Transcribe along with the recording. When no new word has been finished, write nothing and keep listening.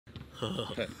Dude,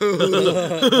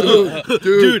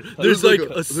 there's like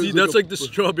a seed. That's like the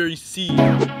strawberry seed.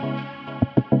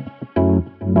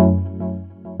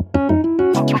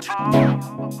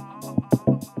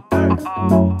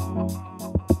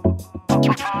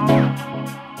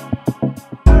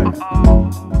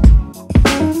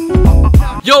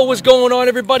 Yo, what's going on,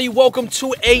 everybody? Welcome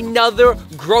to another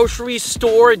grocery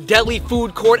store deli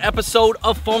food court episode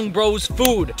of Fung Bros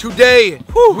Food. Today,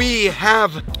 we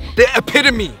have the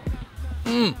epitome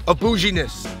of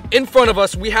bouginess. In front of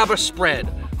us, we have a spread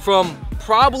from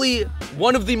probably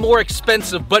one of the more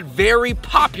expensive but very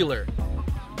popular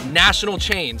national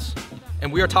chains.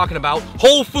 And we are talking about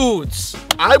Whole Foods.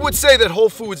 I would say that Whole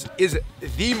Foods is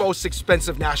the most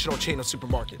expensive national chain of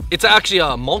supermarket. It's actually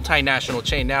a multinational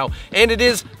chain now, and it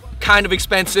is kind of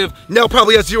expensive. Nell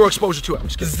probably has zero exposure to it. I'm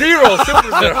just kidding. Zero,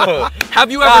 super zero.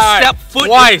 Have you ever stepped foot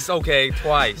twice? Okay,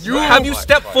 twice. Have you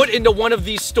stepped foot into one of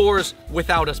these stores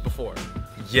without us before?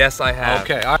 Yes, I have.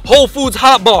 Okay, Whole Foods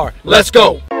Hot Bar. Let's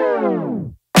go.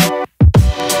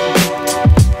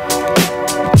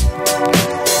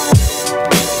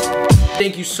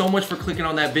 Thank you so much for clicking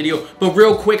on that video. But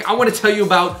real quick, I want to tell you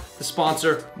about the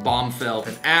sponsor, Bombfell,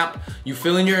 an app. You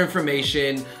fill in your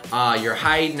information, your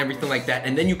height and everything like that,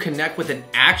 and then you connect with an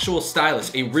actual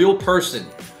stylist, a real person.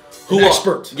 An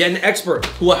expert. Yeah, an expert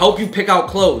who will help you pick out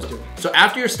clothes. So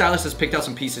after your stylist has picked out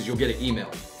some pieces, you'll get an email,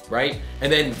 right?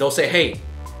 And then they'll say, hey,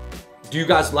 do you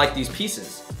guys like these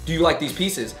pieces? Do you like these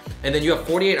pieces? And then you have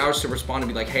 48 hours to respond and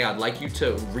be like, hey, I'd like you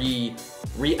to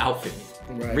re-outfit me.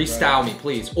 Restyle me,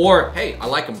 please. Or, hey, I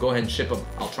like them. Go ahead and ship them.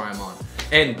 I'll try them on.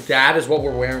 And that is what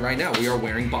we're wearing right now. We are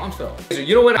wearing Bombfell. So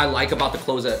you know what I like about the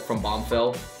clothes from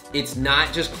Bombfell? It's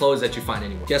not just clothes that you find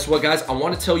anywhere. Guess what, guys? I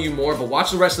want to tell you more, but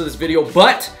watch the rest of this video.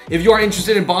 But if you are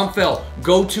interested in Bombfell,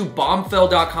 go to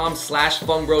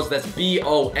bombfell.com/fungbros. That's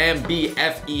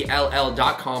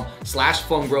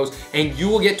BOMBFELL.com/fungbros. And you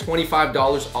will get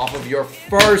 $25 off of your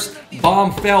first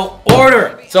Bombfell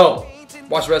order. So,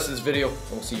 watch the rest of this video, and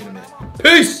we'll see you in a minute.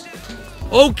 Peace!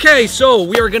 Okay, so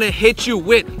we are gonna hit you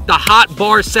with the hot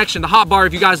bar section. The hot bar,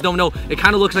 if you guys don't know, it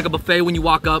kind of looks like a buffet when you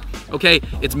walk up, okay?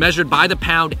 It's measured by the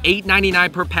pound, $8.99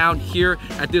 per pound here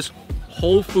at this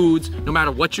Whole Foods, no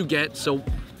matter what you get. So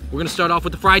we're gonna start off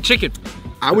with the fried chicken.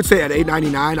 I would say at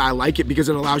 $8.99, I like it because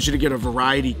it allows you to get a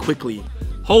variety quickly.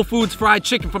 Whole Foods fried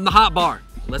chicken from the hot bar.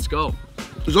 Let's go.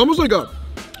 It's almost like a,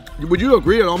 would you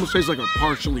agree? It almost tastes like a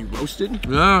partially roasted.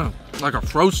 Yeah, like a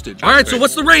frosted. All right, so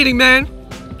what's the rating, man?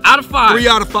 Out of 5. 3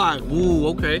 out of 5. Ooh,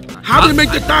 okay. How did it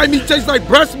make the thigh meat taste like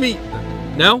breast meat?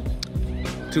 No?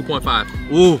 2.5.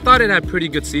 Ooh. Thought it had pretty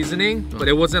good seasoning, but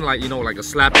it wasn't like, you know, like a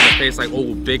slap in the face, like,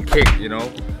 oh, big kick, you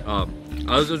know? It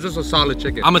was just a solid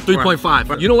chicken. I'm a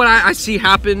 3.5. You know what I see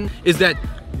happen is that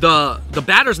the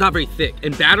batter's not very thick,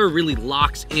 and batter really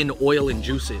locks in oil and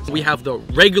juices. We have the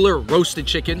regular roasted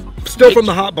chicken. Still from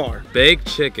the hot bar. Baked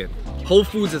chicken. Whole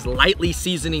Foods is lightly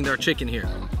seasoning their chicken here.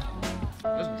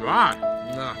 It's dry.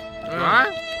 Nah. Dry?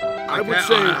 I would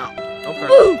say.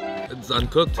 Okay. It's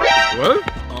uncooked. What?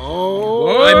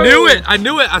 Oh. What? I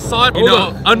knew it. I saw it, you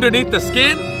know, underneath the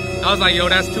skin. I was like, yo,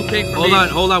 that's too pink for me.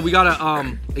 Hold on. We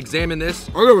gotta examine this.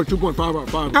 I'll give it a 2.5 out of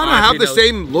 5. Kind of have the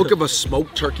same look of a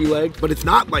smoked turkey leg, but it's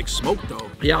not like smoked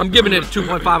though. Yeah, I'm giving it a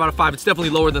 2.5 out of 5. It's definitely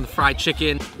lower than the fried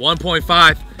chicken.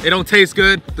 1.5. It don't taste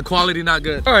good. The quality not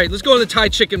good. All right, let's go to the Thai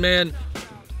chicken, man.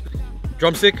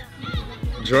 Drumstick.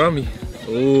 Drummy.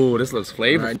 Ooh, this looks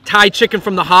flavorful. Right. Thai chicken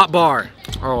from the hot bar.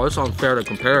 Oh, it's unfair to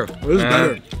compare. This is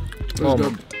better.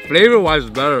 Flavor-wise,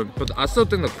 better, but I still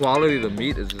think the quality of the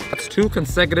meat is. That's 2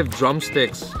 consecutive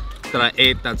drumsticks that I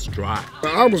ate that's dry.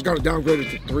 I almost got it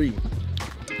downgraded to 3.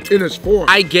 In its form.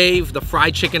 I gave the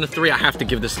fried chicken a 3. I have to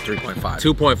give this a 3.5.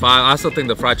 2.5. I still think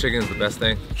the fried chicken is the best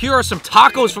thing. Here are some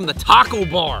tacos from the taco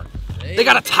bar. They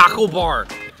got a taco bar.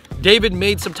 David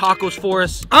made some tacos for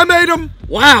us. I made them.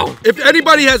 Wow. If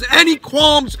anybody has any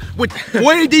qualms with the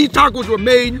way these tacos were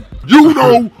made, you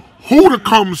know who to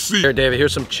come see. Here, David,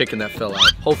 here's some chicken that fell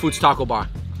out. Whole Foods taco bar.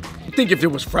 I think if it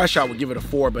was fresh, I would give it a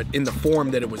 4, but in the form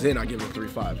that it was in, I give it a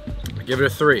 3.5. I give it a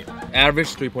 3.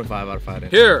 Average 3.5 out of 5.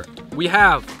 Here, we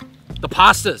have the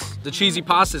pastas, the cheesy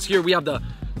pastas. Here we have the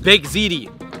baked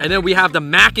ziti. And then we have the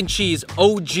mac and cheese,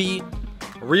 OG,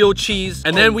 real cheese.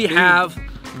 And then we have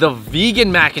the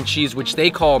vegan mac and cheese, which they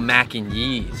call mac and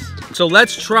yeast. So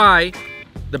let's try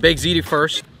the baked ziti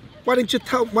first. Why don't you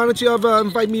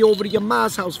invite me over to your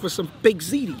ma's house for some baked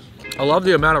ziti? I love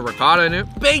the amount of ricotta in it.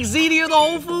 Baked ziti of the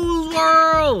Whole Foods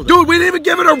world. Dude, we didn't even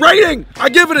give it a rating. I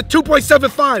give it a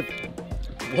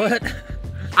 2.75. What?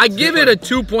 I give it a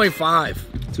 2.5.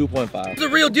 2.5. It's the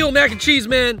real deal mac and cheese,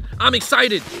 man. I'm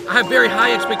excited. I have very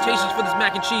high expectations for this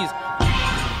mac and cheese.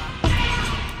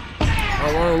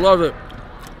 I want to love it.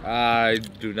 I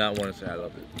do not want to say I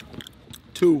love it.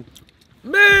 2.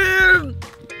 Man!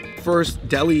 First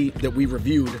deli that we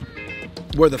reviewed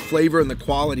where the flavor and the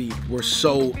quality were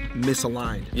so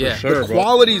misaligned. Yeah. Sure, The bro.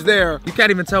 quality's there. You can't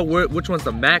even tell which one's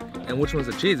the mac and which one's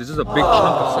the cheese. It's just a big chunk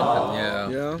of something.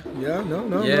 Yeah.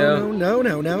 No.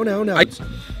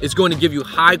 It's going to give you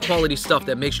high quality stuff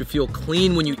that makes you feel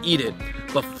clean when you eat it,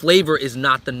 but flavor is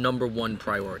not the #1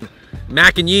 priority.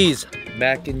 Mac and Yeez.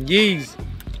 Mac and Yeez.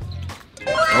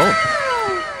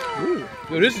 Oh.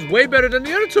 Yo, this is way better than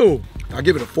the other two. I'll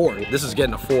give it a 4. This is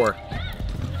getting a 4.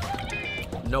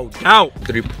 No doubt.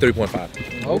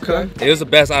 3.5. Okay. It was the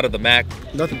best out of the mac.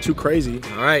 Nothing too crazy.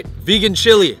 All right. Vegan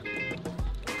chili.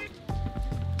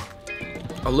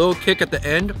 A little kick at the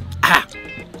end.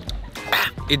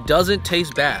 It doesn't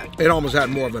taste bad. It almost had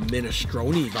more of a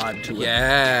minestrone vibe to it.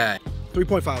 Yeah.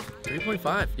 3.5.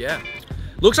 3.5, yeah.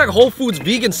 Looks like Whole Foods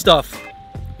vegan stuff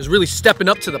is really stepping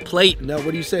up to the plate. Now,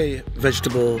 what do you say?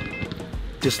 Vegetable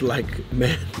dislike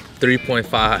man.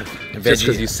 3.5. Just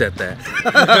because you said that.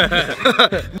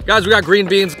 Guys, we got green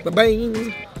beans. The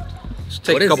beans. Just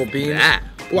take What a is couple beans. that?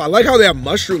 Well, I like how they have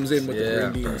mushrooms in with Yeah.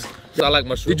 the green beans. So I like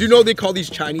mushrooms. Did you know they call these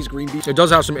Chinese green beans? It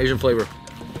does have some Asian flavor.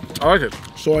 I like it.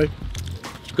 Soy.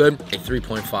 It's good. A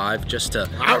 3.5 just to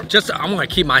I want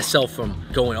to keep myself from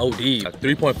going OD.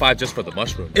 3.5 just for the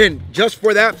mushroom. And just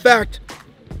for that fact,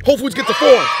 Whole Foods gets a 4.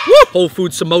 Whole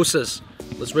Foods samosas.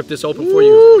 Let's rip this open for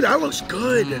you. Ooh, that looks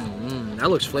good. That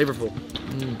looks flavorful.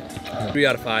 3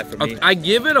 out of 5 for me. I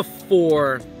give it a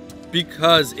 4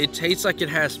 because it tastes like it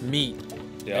has meat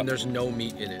Yeah. and there's no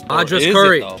meat in it. Or Madras is it,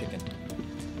 curry. though?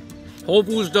 Whole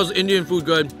Foods does Indian food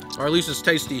good, or at least it's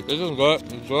tasty. This is good.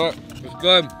 It's good. It's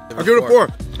good. I'll give it a 4.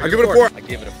 I'll give it a 4. I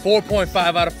give it a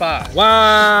 4.5 out of 5.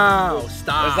 Wow,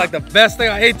 stop. It's like the best thing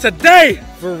I ate today.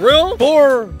 for real?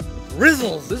 4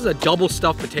 rizzles. This is a double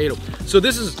stuffed potato. So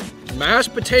this is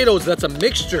mashed potatoes that's a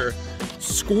mixture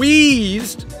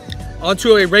squeezed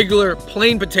onto a regular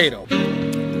plain potato.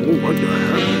 Ooh, what the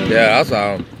hell? Yeah,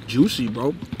 that's Juicy,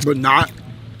 bro. But not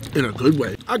in a good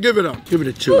way. I'll give it a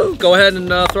 2. Go ahead and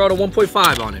throw out a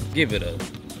 1.5 on it. give it a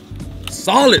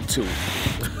solid 2.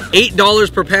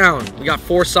 $8 per pound. We got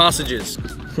 4 sausages.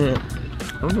 It's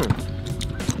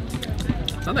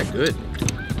not that good.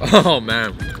 Oh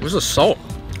man, where's the salt?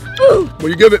 What do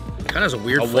you give it? Kind of has a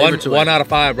weird A flavor to 1 it. out of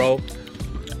 5, bro.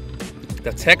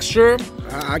 The texture,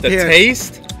 I the can't.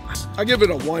 taste. I give it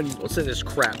a 1. What's in this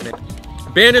crap, Nick?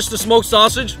 Banish the smoked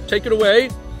sausage. Take it away.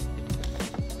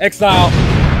 Exile.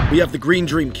 We have the green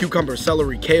dream, cucumber,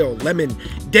 celery, kale, lemon,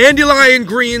 dandelion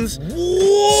greens,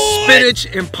 spinach,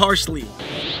 and parsley.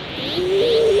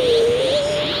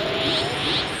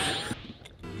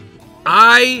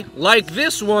 I like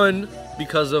this one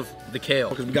because of the kale.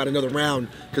 Because we got another round,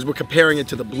 because we're comparing it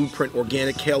to the Blueprint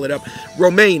Organic Kale It Up.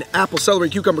 Romaine, apple, celery,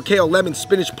 cucumber, kale, lemon,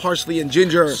 spinach, parsley, and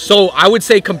ginger. So I would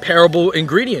say comparable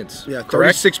ingredients. Yeah,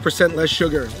 correct. 36% less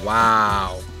sugar.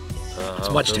 Wow.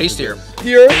 It's much tastier.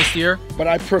 Here, Tastier. but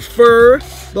I prefer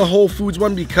the Whole Foods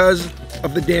one because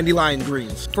of the dandelion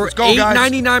greens. For Let's go, guys.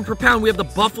 $8.99 per pound, we have the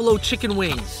buffalo chicken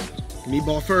wings.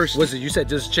 Meatball first. What's it? You said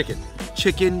just chicken.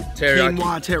 Chicken Teriyaki.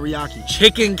 quinoa teriyaki.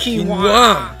 Chicken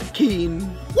quinoa.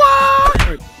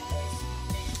 Quinoa.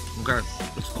 Okay.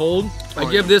 It's cold. I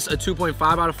give this a 2.5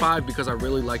 out of 5 because I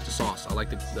really like the sauce. I like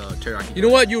the teriyaki. You know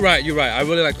what? You're right. I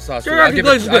really like the sauce. Too. Teriyaki I'll give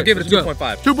glaze is it a good. It's good.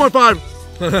 2.5. 2.5.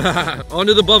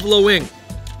 Onto the buffalo wing.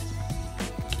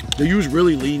 They use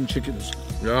really lean chickens.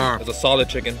 Yeah. It's a solid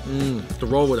chicken. To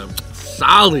roll with them.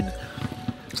 Solid.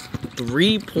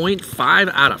 3.5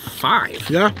 out of 5.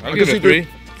 Yeah, I'll give it a 3. I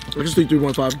can see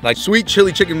 3.5. Like- sweet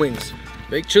chili chicken wings.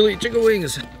 Baked chili chicken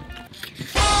wings.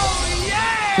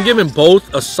 I'm giving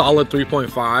both a solid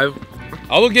 3.5.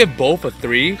 I will give both a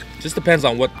 3. Just depends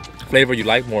on what flavor you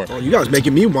like more. Oh, you guys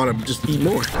making me want to just eat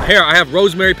more. Here, I have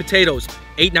rosemary potatoes,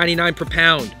 $8.99 per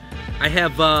pound. I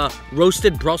have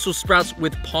roasted Brussels sprouts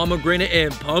with pomegranate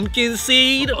and pumpkin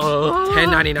seed,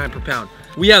 $10.99 per pound.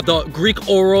 We have the Greek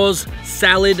Oros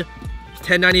salad,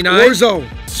 $10.99. Orzo.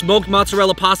 Smoked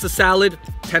mozzarella pasta salad,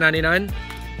 $10.99.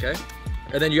 Okay.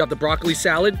 And then you have the broccoli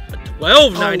salad,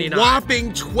 $12.99. A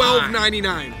whopping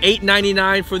 $12.99.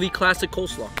 $8.99 for the classic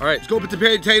coleslaw. All right, Let's go with the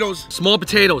potatoes. small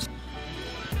potatoes.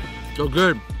 So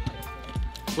good.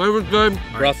 Flavor's good.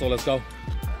 Brussels, let's go.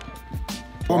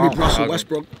 Call me Russell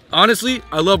Westbrook. Honestly,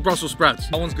 I love Brussels sprouts.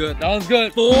 That one's good. That one's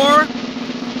good.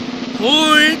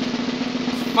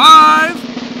 4.5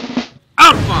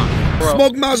 out of 5. Bro.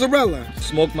 Smoked mozzarella.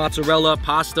 Smoked mozzarella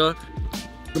pasta.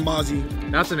 The Mozzie.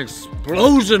 That's an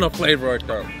explosion of flavor right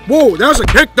there. Whoa, that was a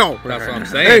kick though. That's what I'm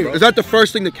saying, Hey, bro. is that the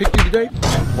first thing that kicked you today?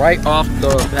 Right off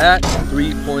the bat,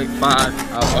 3.5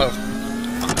 out of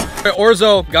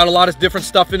Orzo got a lot of different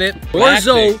stuff in it. Orzo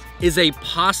Plastic. is a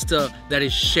pasta that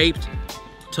is shaped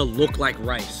to look like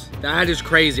rice. That is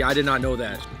crazy. I did not know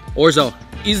that. Orzo,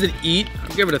 easy to eat.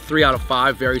 I'll give it a 3 out of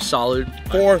 5. Very solid.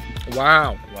 4.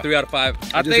 Wow. 3 out of 5.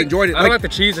 I just enjoyed it. I don't Like- like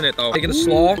the cheese in it though. Taking a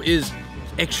slaw is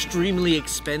extremely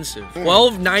expensive.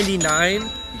 $12.99.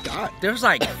 God. There's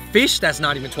like fish that's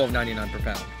not even $12.99 per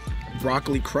pound.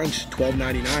 Broccoli crunch,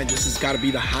 $12.99. This has got to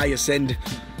be the highest end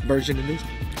version of this.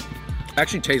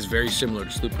 Actually tastes very similar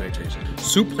to Soup Plantation.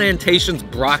 Soup Plantation's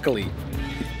broccoli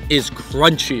is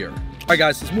crunchier. All right,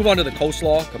 guys, let's move on to the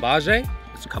coleslaw. Cabbage?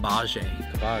 It's cabbage.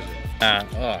 Cabbage.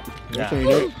 Nah.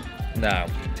 Okay. Nah.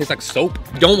 Tastes like soap.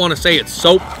 Don't want to say it's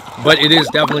soap, but it is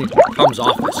definitely comes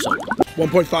off as soap.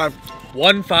 1.5.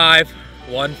 1.5.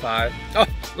 1.5. Oh,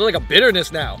 there's like a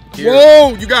bitterness now.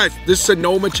 Whoa, you guys, this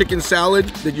Sonoma chicken salad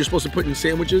that you're supposed to put in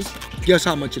sandwiches, guess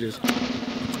how much it is?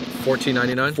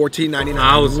 $14.99. $14.99.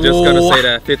 I was just gonna say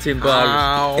that. $15.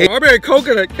 Wow. Strawberry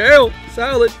coconut kale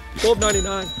salad,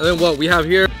 $12.99. And then what we have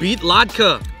here? Beet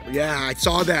latke. Yeah, I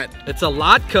saw that. It's a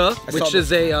latke, which saw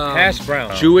is a Hash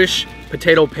brown. Jewish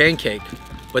potato pancake,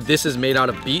 but this is made out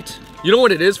of beet. You know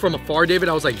what it is from afar, David?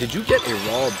 I was like, did you get a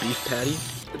raw beef patty?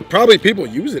 Probably people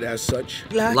use it as such.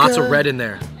 Lots of red in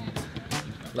there.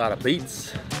 A lot of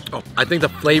beets. Oh, I think the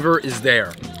flavor is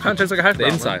there. Kind of tastes like a hash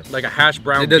brown. Inside, like a hash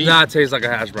brown. It does beef. not taste like a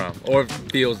hash brown, or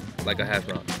feels like a hash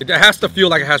brown. It has to feel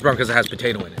like a hash brown because it has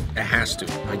potato in it. It has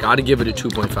to. I gotta give it a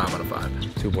 2.5 out of 5.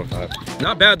 2.5.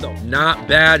 Not bad though. Not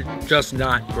bad, just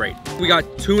not great. We got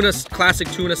tuna, classic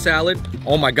tuna salad.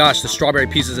 Oh my gosh, the strawberry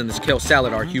pieces in this kale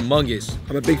salad are humongous.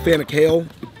 I'm a big fan of kale.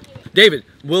 David,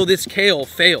 will this kale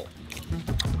fail?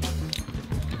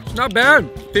 It's not bad.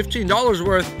 $15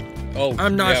 worth. Oh,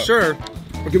 I'm not yeah. sure.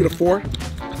 I'll give it a 4.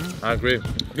 I agree.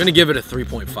 I'm gonna give it a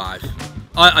 3.5.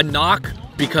 A knock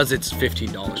because it's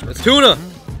 $15. It's tuna.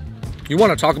 You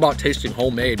want to talk about tasting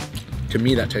homemade? To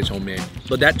me, that tastes homemade.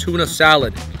 But that tuna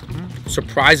salad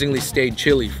surprisingly stayed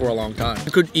chilly for a long time.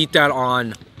 You could eat that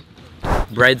on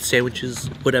bread, sandwiches,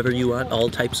 whatever you want, all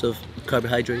types of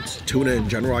carbohydrates. Tuna in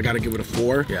general, I gotta give it a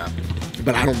 4. Yeah.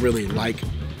 But I don't really like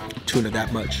tuna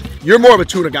that much. You're more of a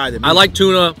tuna guy than me. I like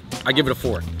tuna. I give it a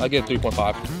 4. I give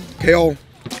 3.5. kale,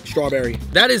 strawberry.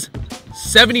 That is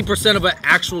 70% of an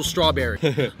actual strawberry.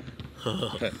 Dude,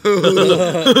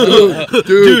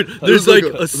 there's like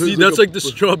a seed. That's like the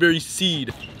strawberry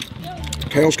seed.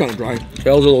 Kale's kind of dry.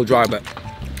 Kale's a little dry, but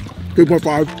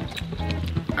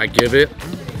 3.5. I give it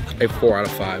a 4 out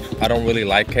of 5. I don't really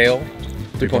like kale.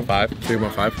 3.5.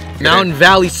 3.5. Mountain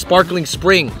Valley Sparkling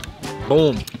Spring.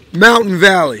 Boom. Mountain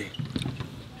Valley.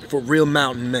 For real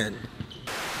mountain men.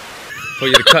 For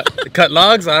you to cut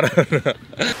logs? I don't know.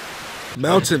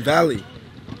 Mountain Valley.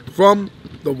 From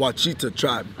the Wachita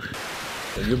tribe.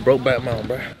 You broke back mountain,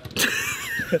 bro.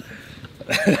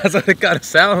 That's what it gotta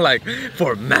sound like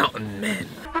for mountain men.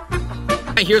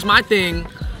 Here's my thing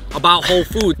about Whole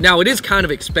Foods. Now, it is kind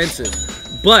of expensive,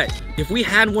 but if we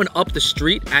had one up the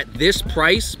street at this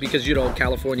price, because, you know,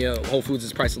 California Whole Foods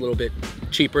is priced a little bit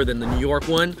cheaper than the New York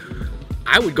one,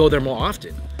 I would go there more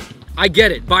often. I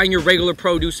get it. Buying your regular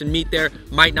produce and meat there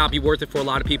might not be worth it for a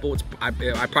lot of people. I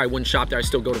probably wouldn't shop there. I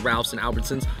still go to Ralph's and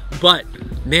Albertsons. But,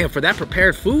 man, for that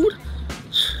prepared food,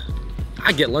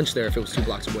 I'd get lunch there if it was 2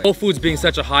 blocks away. Whole Foods being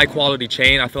such a high quality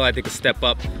chain, I feel like they could step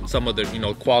up some of the, you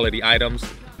know, quality items.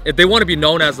 If they want to be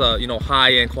known as a, you know,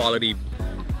 high-end quality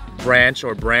branch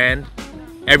or brand,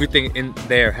 everything in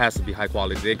there has to be high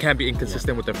quality. They can't be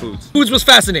inconsistent with their foods. Foods was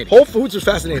fascinating. Whole Foods was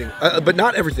fascinating, but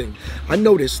not everything. I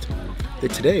noticed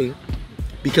that today,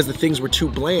 because the things were too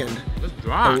bland,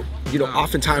 you know,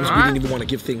 oftentimes we didn't even want to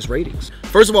give things ratings.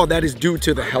 First of all, that is due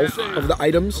to the health of the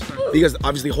items, because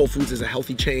obviously Whole Foods is a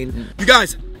healthy chain. You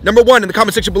guys, number 1, in the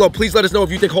comment section below, please let us know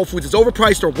if you think Whole Foods is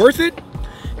overpriced or worth it.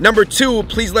 Number 2,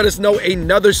 please let us know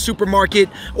another supermarket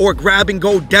or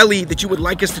grab-and-go deli that you would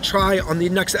like us to try on the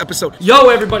next episode. Yo,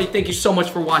 everybody, thank you so much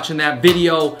for watching that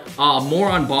video. More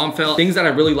on Bombfell. Things that I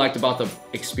really liked about the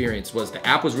experience was the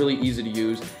app was really easy to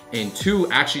use, and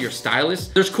 2, actually your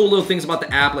stylist. There's cool little things about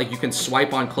the app, like you can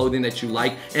swipe on clothing that you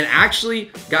like. And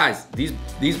actually, guys,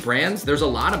 these brands, there's a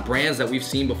lot of brands that we've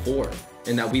seen before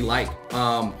and that we like.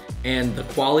 And the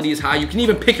quality is high. You can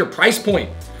even pick your price point.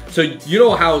 So you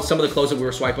know how some of the clothes that we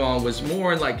were swiping on was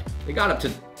more in like, they got up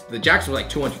to, the jackets were like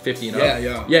 250 and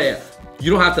up. Yeah. You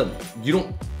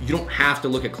don't have to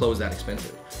look at clothes that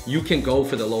expensive. You can go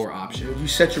for the lower option. You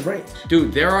set your range.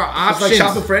 Dude, there are options. It's like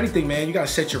shopping for anything, man. You gotta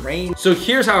set your range. So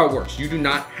here's how it works. You do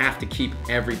not have to keep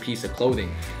every piece of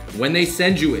clothing. When they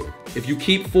send you it, if you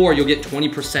keep 4, you'll get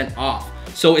 20% off.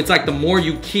 So it's like the more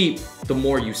you keep, the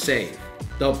more you save.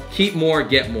 the keep more,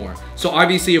 get more. So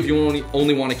obviously if you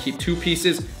only want to keep 2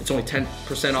 pieces, it's only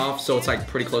 10% off. So it's like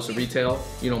pretty close to retail,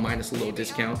 you know, minus a little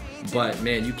discount. But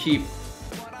man,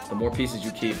 the more pieces you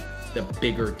keep, the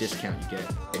bigger discount you get.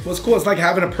 What's cool is like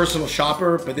having a personal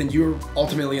shopper, but then you're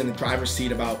ultimately in the driver's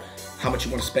seat about how much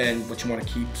you want to spend, what you want to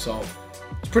keep. So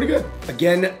it's pretty good.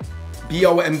 Again,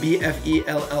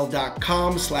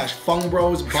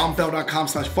 bombfell.com/fungbros,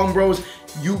 bombfell.com/fungbros.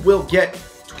 You will get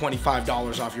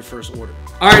 $25 off your first order.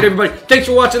 All right, everybody. Thanks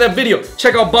for watching that video.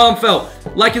 Check out Bombfell.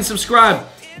 Like and subscribe.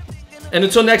 And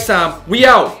until next time, we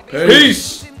out.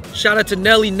 Peace. Shout out to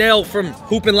Nelly Nell from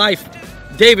Hoopin' Life,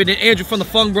 David and Andrew from the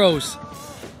Fung Bros.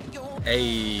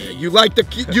 Hey, you like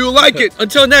it.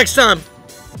 Until next time,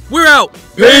 we're out.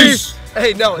 Peace.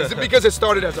 Hey, no, is it because it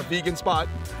started as a vegan spot?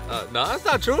 No, that's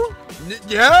not true.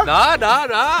 Yeah? Nah.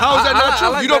 How is that not true?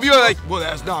 like you don't that be like, well,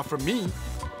 that's not for me.